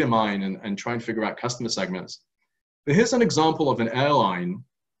sort of data mine and try and figure out customer segments. But here's an example of an airline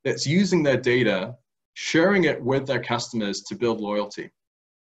that's using their data, sharing it with their customers to build loyalty.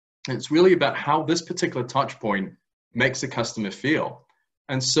 And it's really about how this particular touch point makes a customer feel.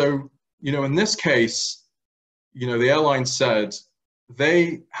 And so, in this case, the airline said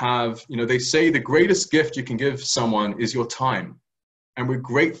they have, they say the greatest gift you can give someone is your time. And we're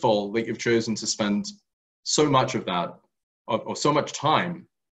grateful that you've chosen to spend so much of that, or so much time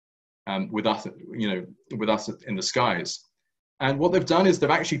with us, with us in the skies. And what they've done is they've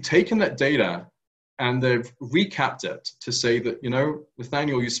actually taken that data and they've recapped it to say that,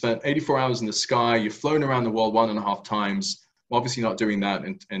 Nathaniel, you spent 84 hours in the sky, you've flown around the world 1.5 times. We're obviously not doing that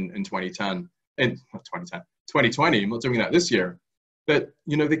in 2010, not 2010, 2020, I'm not doing that this year. But,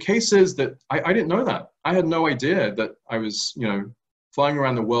 the case is that I didn't know that. I had no idea that I was, flying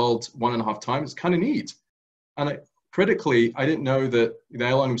around the world 1.5 times. It's kind of neat. And critically, I didn't know that the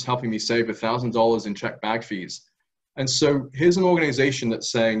airline was helping me save $1,000 in checked bag fees. And so here's an organization that's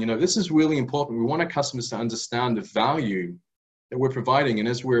saying, this is really important. We want our customers to understand the value that we're providing. And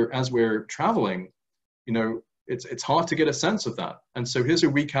as we're traveling, it's hard to get a sense of that. And so here's a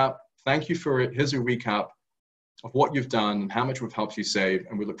recap. Thank you for it. Here's a recap of what you've done and how much we've helped you save.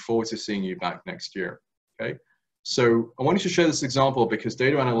 And we look forward to seeing you back next year. Okay. So I wanted to share this example because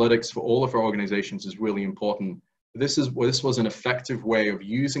data analytics for all of our organizations is really important. This was an effective way of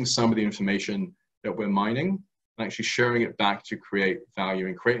using some of the information that we're mining and actually sharing it back to create value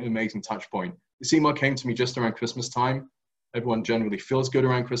and create an amazing touch point. This email came to me just around Christmas time. Everyone generally feels good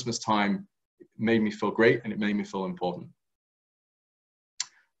around Christmas time. It made me feel great and it made me feel important.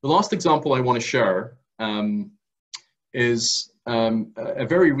 The last example I want to share is a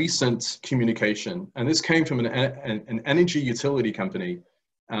very recent communication. And this came from an energy utility company.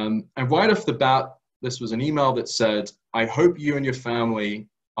 And right off the bat, this was an email that said, I hope you and your family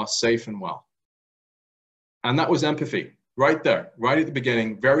are safe and well. And that was empathy right there, right at the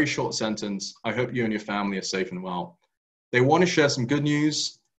beginning, very short sentence. I hope you and your family are safe and well. They want to share some good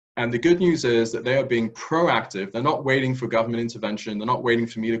news. And the good news is that they are being proactive. They're not waiting for government intervention. They're not waiting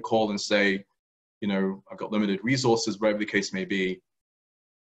for me to call and say, I've got limited resources, whatever the case may be.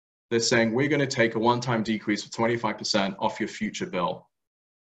 They're saying, we're going to take a one-time decrease of 25% off your future bill.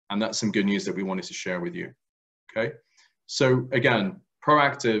 And that's some good news that we wanted to share with you. Okay. So again,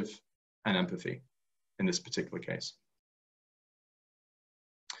 proactive and empathy in this particular case.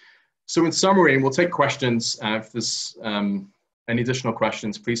 So in summary, and we'll take questions. If there's any additional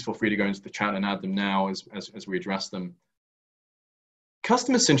questions, please feel free to go into the chat and add them now as we address them.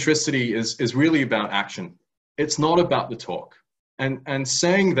 Customer centricity is really about action. It's not about the talk. And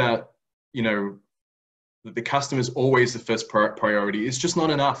saying that, that the customer is always the first priority is just not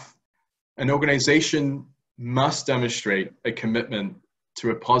enough. An organization must demonstrate a commitment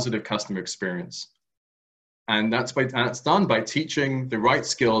to a positive customer experience. And that's done by teaching the right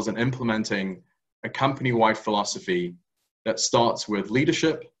skills and implementing a company-wide philosophy that starts with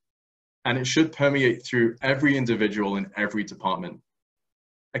leadership, and it should permeate through every individual in every department.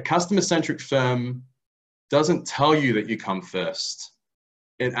 A customer-centric firm doesn't tell you that you come first.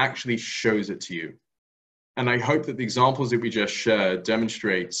 It actually shows it to you. And I hope that the examples that we just shared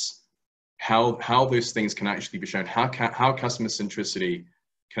demonstrates how those things can actually be shown, how customer centricity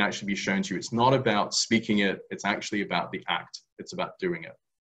can actually be shown to you. It's not about speaking it, it's actually about the act. It's about doing it.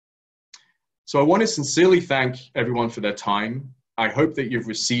 So I want to sincerely thank everyone for their time. I hope that you've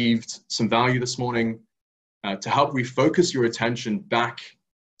received some value this morning to help refocus your attention back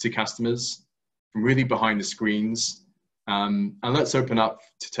to customers from really behind the screens. And let's open up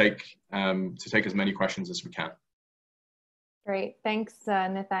to take as many questions as we can. Great, thanks,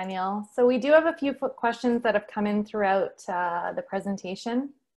 Nathaniel. So we do have a few questions that have come in throughout the presentation.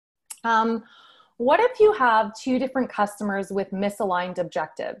 What if you have two different customers with misaligned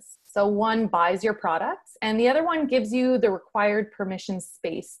objectives? So one buys your products and the other one gives you the required permission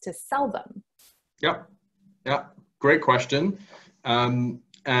space to sell them. Yeah, great question. And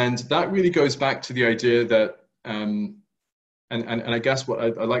that really goes back to the idea that, and I guess what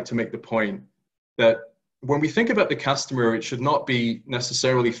I'd like to make the point that when we think about the customer, it should not be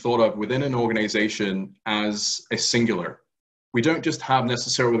necessarily thought of within an organization as a singular. We don't just have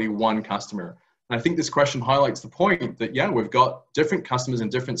necessarily one customer. And I think this question highlights the point that, yeah, we've got different customers in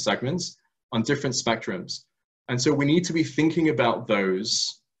different segments on different spectrums. And so we need to be thinking about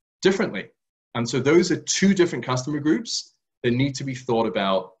those differently. And so those are two different customer groups that need to be thought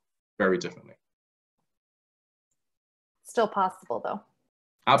about very differently. Still possible though.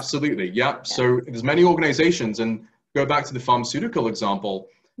 Absolutely, yeah. So there's many organizations, and go back to the pharmaceutical example,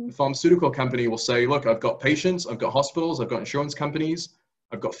 the pharmaceutical company will say, look, I've got patients, I've got hospitals, I've got insurance companies,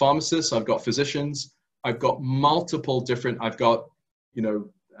 I've got pharmacists, I've got physicians, I've got multiple different, I've got,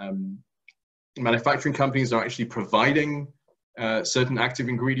 manufacturing companies that are actually providing certain active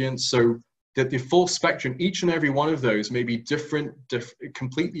ingredients. So that the full spectrum, each and every one of those may be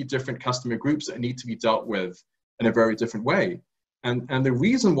completely different customer groups that need to be dealt with in a very different way. And the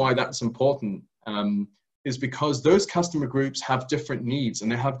reason why that's important is because those customer groups have different needs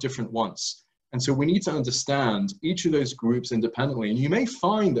and they have different wants. And so we need to understand each of those groups independently. And you may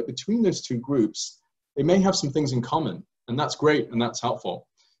find that between those two groups, they may have some things in common, and that's great and that's helpful.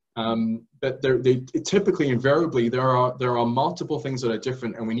 But typically, invariably, there are multiple things that are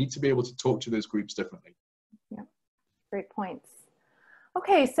different, and we need to be able to talk to those groups differently. Yeah, great points.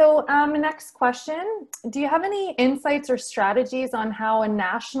 Okay, so next question. Do you have any insights or strategies on how a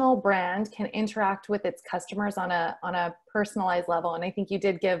national brand can interact with its customers on a personalized level? And I think you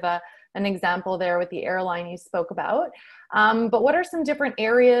did give an example there with the airline you spoke about. But what are some different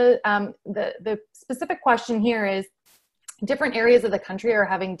areas? The specific question here is, different areas of the country are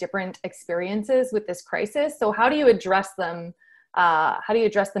having different experiences with this crisis. So how do you address them? How do you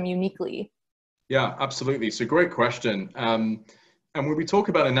address them uniquely? Yeah, absolutely. So great question. And when we talk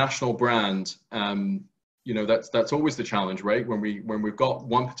about a national brand, that's always the challenge, right? When we've got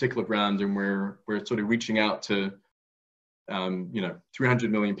one particular brand and we're sort of reaching out to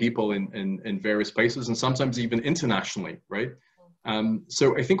 300 million people in various places, and sometimes even internationally, right?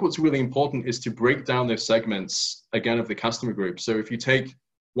 So I think what's really important is to break down those segments, again, of the customer group. So if you take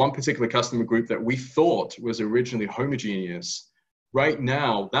one particular customer group that we thought was originally homogeneous, right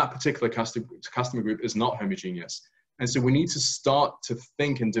now, that particular customer group is not homogeneous. And so we need to start to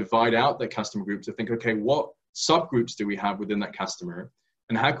think and divide out that customer group to think, okay, what subgroups do we have within that customer?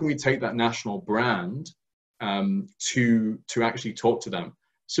 And how can we take that national brand to actually talk to them?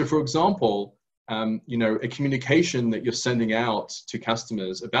 So for example, a communication that you're sending out to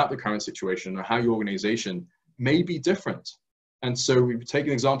customers about the current situation or how your organization may be different. And so we take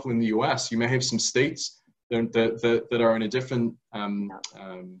an example in the US, you may have some states that are in a different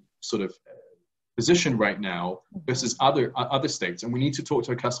sort of position right now versus other states. And we need to talk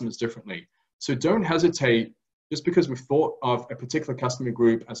to our customers differently. So don't hesitate, just because we've thought of a particular customer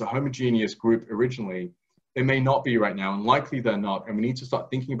group as a homogeneous group originally, they may not be right now, and likely they're not. And we need to start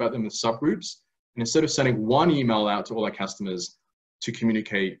thinking about them as subgroups. And instead of sending one email out to all our customers to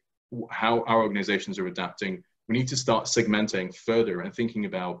communicate how our organizations are adapting, we need to start segmenting further and thinking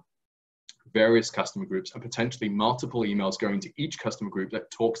about various customer groups and potentially multiple emails going to each customer group that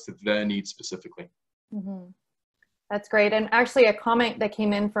talks to their needs specifically. Mm-hmm. That's great. And actually a comment that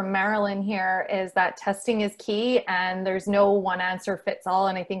came in from Marilyn here is that testing is key and there's no one answer fits all.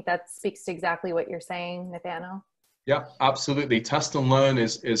 And I think that speaks to exactly what you're saying, Nathaniel. Yeah, absolutely. Test and learn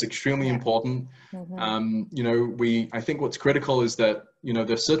is extremely important. Mm-hmm. I think what's critical is that,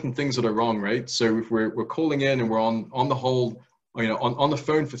 there's certain things that are wrong, right? So if we're calling in and we're on the hold, on the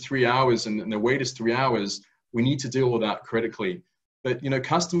phone for 3 hours and the wait is 3 hours, we need to deal with that critically. But,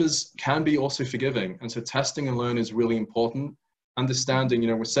 customers can be also forgiving. And so testing and learn is really important. Understanding,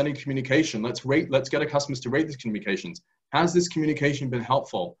 we're sending communication. Let's get our customers to rate these communications. Has this communication been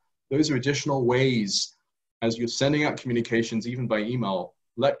helpful? Those are additional ways. As you're sending out communications, even by email,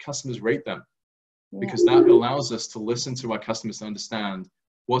 let customers rate them, because that allows us to listen to our customers to understand,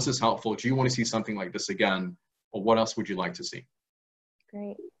 was this helpful? Do you want to see something like this again? Or what else would you like to see?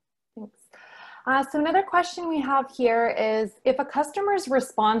 Great, thanks. So another question we have here is, if a customer's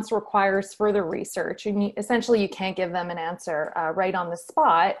response requires further research, and essentially you can't give them an answer right on the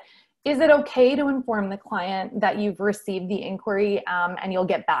spot, is it okay to inform the client that you've received the inquiry and you'll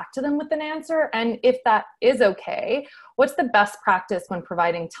get back to them with an answer? And if that is okay, what's the best practice when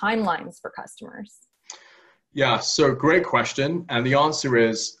providing timelines for customers? Yeah, so great question. And the answer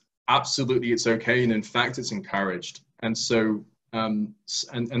is absolutely it's okay. And in fact, it's encouraged. And so, and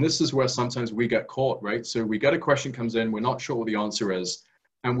this is where sometimes we get caught, right? So we get a question comes in, we're not sure what the answer is,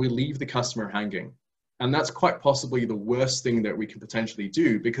 and we leave the customer hanging. And that's quite possibly the worst thing that we can potentially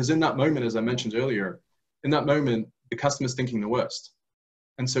do, because in that moment, as I mentioned earlier, in that moment, the customer's thinking the worst.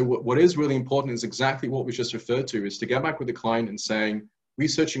 And so what is really important is exactly what we just referred to, is to get back with the client and saying,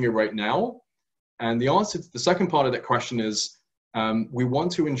 researching it right now. And the answer to the second part of that question is, we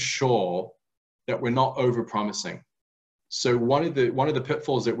want to ensure that we're not over-promising. So one of the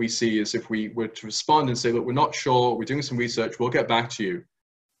pitfalls that we see is if we were to respond and say, look, we're not sure, we're doing some research, we'll get back to you.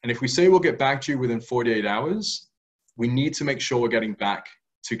 And if we say we'll get back to you within 48 hours, we need to make sure we're getting back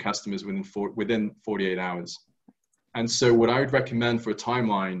to customers within 48 hours. And so what I would recommend for a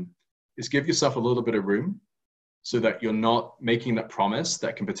timeline is give yourself a little bit of room so that you're not making that promise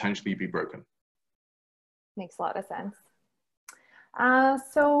that can potentially be broken. Makes a lot of sense.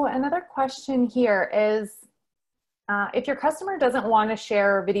 So another question here is, if your customer doesn't want to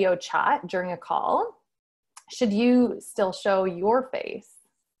share video chat during a call, should you still show your face?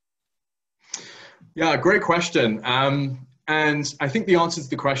 Yeah, great question. And I think the answer to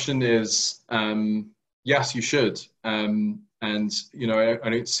the question is, yes, you should. And, you know, I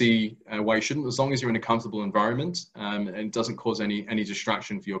don't see why you shouldn't, as long as you're in a comfortable environment and it doesn't cause any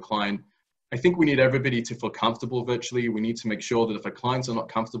distraction for your client. I think we need everybody to feel comfortable virtually. We need to make sure that if our clients are not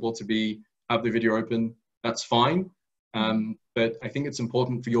comfortable to have the video open, that's fine. But I think it's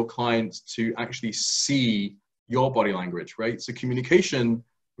important for your client to actually see your body language, right? So communication,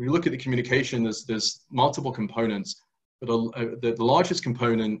 when you look at the communication, there's multiple components, but the largest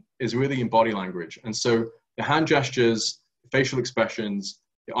component is really in body language. And so the hand gestures, facial expressions,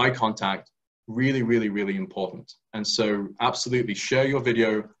 the eye contact, really, really, really important. And so absolutely share your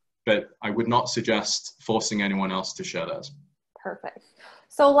video, but I would not suggest forcing anyone else to share theirs. Perfect.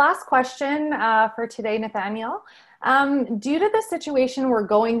 So last question for today, Nathaniel. Due to the situation we're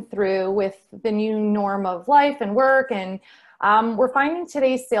going through with the new norm of life and work, and we're finding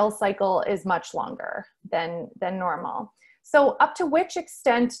today's sales cycle is much longer than normal. So up to which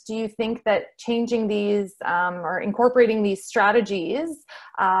extent do you think that changing these or incorporating these strategies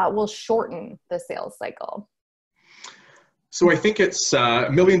will shorten the sales cycle? So I think it's a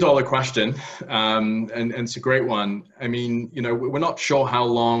 $1 million question, and it's a great one. I mean, you know, we're not sure how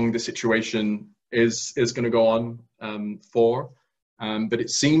long the situation is going to go on for, but it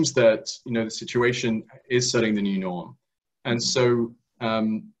seems that, you know, the situation is setting the new norm. And so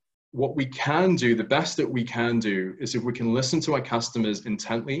what we can do, the best that we can do, is if we can listen to our customers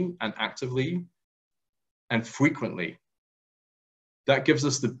intently and actively and frequently, that gives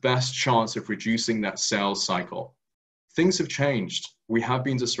us the best chance of reducing that sales cycle. Things have changed. We have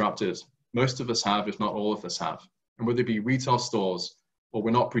been disrupted. Most of us have, if not all of us have. And whether it be retail stores, or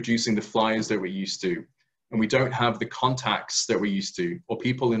we're not producing the flyers that we're used to, and we don't have the contacts that we're used to, or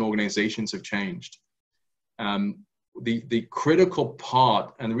people in organizations have changed. The critical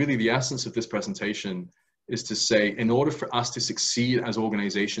part, and really the essence of this presentation, is to say, in order for us to succeed as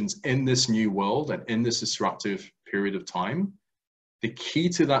organizations in this new world and in this disruptive period of time, the key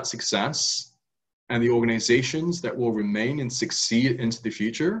to that success and the organizations that will remain and succeed into the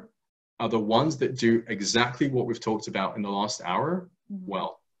future are the ones that do exactly what we've talked about in the last hour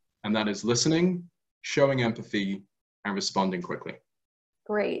well. And that is listening, showing empathy, and responding quickly.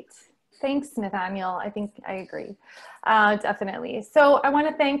 Great. Thanks, Nathaniel. I think I agree, definitely. So I want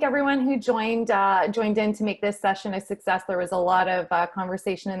to thank everyone who joined in to make this session a success. There was a lot of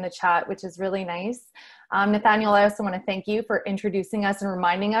conversation in the chat, which is really nice. Nathaniel, I also want to thank you for introducing us and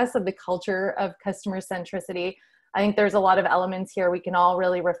reminding us of the culture of customer centricity. I think there's a lot of elements here we can all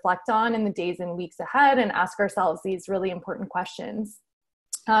really reflect on in the days and weeks ahead and ask ourselves these really important questions.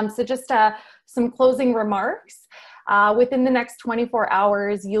 So just some closing remarks. Within the next 24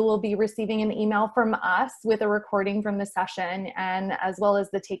 hours, you will be receiving an email from us with a recording from the session, and as well as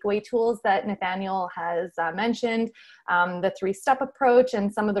the takeaway tools that Nathaniel has mentioned, the 3-step approach,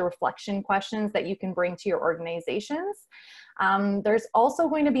 and some of the reflection questions that you can bring to your organizations. There's also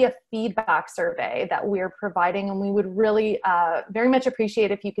going to be a feedback survey that we're providing, and we would really very much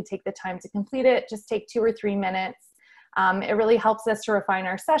appreciate if you could take the time to complete it. Just take 2 or 3 minutes. It really helps us to refine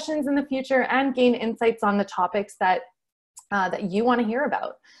our sessions in the future and gain insights on the topics that you want to hear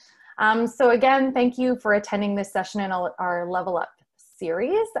about. So again, thank you for attending this session in our Level Up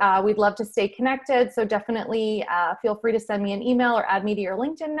series. We'd love to stay connected, so definitely feel free to send me an email or add me to your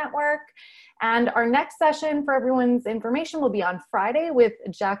LinkedIn network. And our next session, for everyone's information, will be on Friday with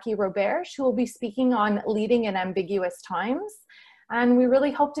Jackie Roberge, who will be speaking on leading in ambiguous times. And we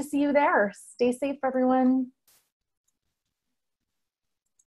really hope to see you there. Stay safe, everyone.